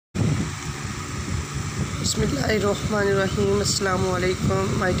Bismillahirrahmanirrahim. Assalamu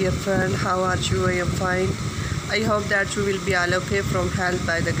alaikum, my dear friend. How are you? I am fine. I hope that you will be all okay from health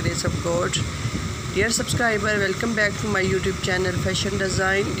by the grace of God. Dear subscriber, welcome back to my YouTube channel Fashion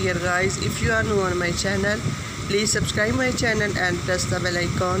Design. Dear guys, if you are new on my channel, please subscribe my channel and press the bell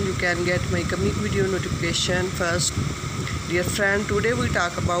icon. You can get my coming video notification first. Dear friend, today we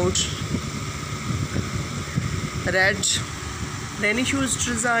talk about red rainy shoes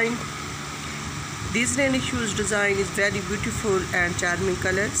design. This rainy shoes design is very beautiful and charming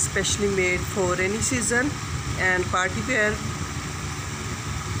color, specially made for rainy season and party wear.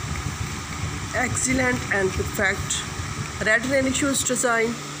 Excellent and perfect red rainy shoes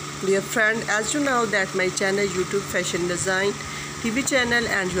design. Dear friend, as you know that my channel YouTube Fashion Design TV channel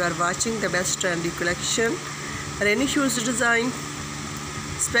and you are watching the best trendy collection rainy shoes design,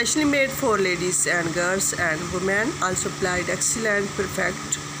 specially made for ladies and girls and women. Also applied excellent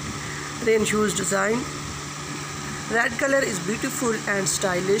perfect rain shoes design. Red color is beautiful and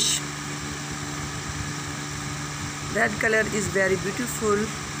stylish. Red color is very beautiful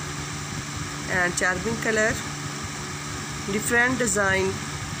and charming color. Different design.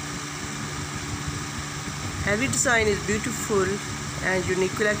 Every design is beautiful and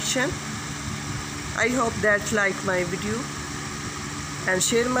unique collection. I hope that like my video and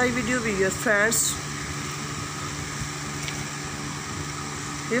share my video with your friends.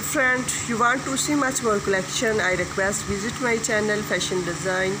 If friend, you want to see much more collection, I request visit my channel Fashion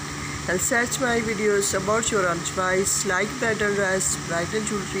Design and search my videos about your own choice like bridal dress, bridal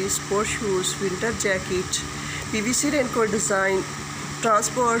jewelry, sport shoes, winter jacket, PVC raincoat design,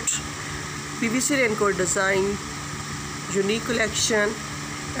 transport, PVC raincoat design, unique collection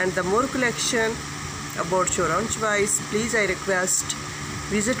and the more collection about your own choice. Please I request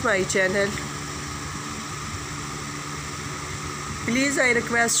visit my channel. Please I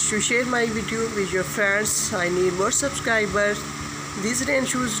request to share my video with your friends. I need more subscribers. This rain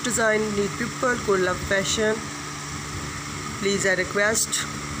shoes design need people who love fashion. Please I request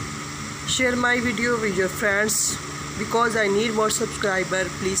share my video with your friends because I need more subscribers.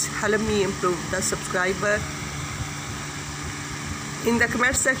 Please help me improve the subscriber. In the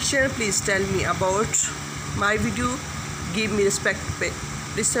comment section, please tell me about my video. Give me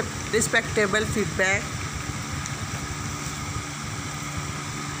respectable feedback.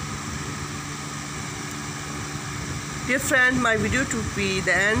 Dear friend, my video to be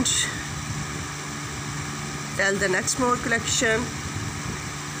the end. Tell the next more collection.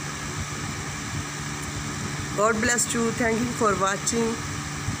 God bless you. Thank you for watching.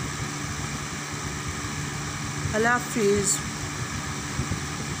 Allah Hafiz.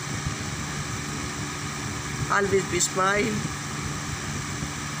 Always be smile.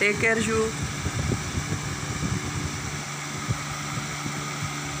 Take care you.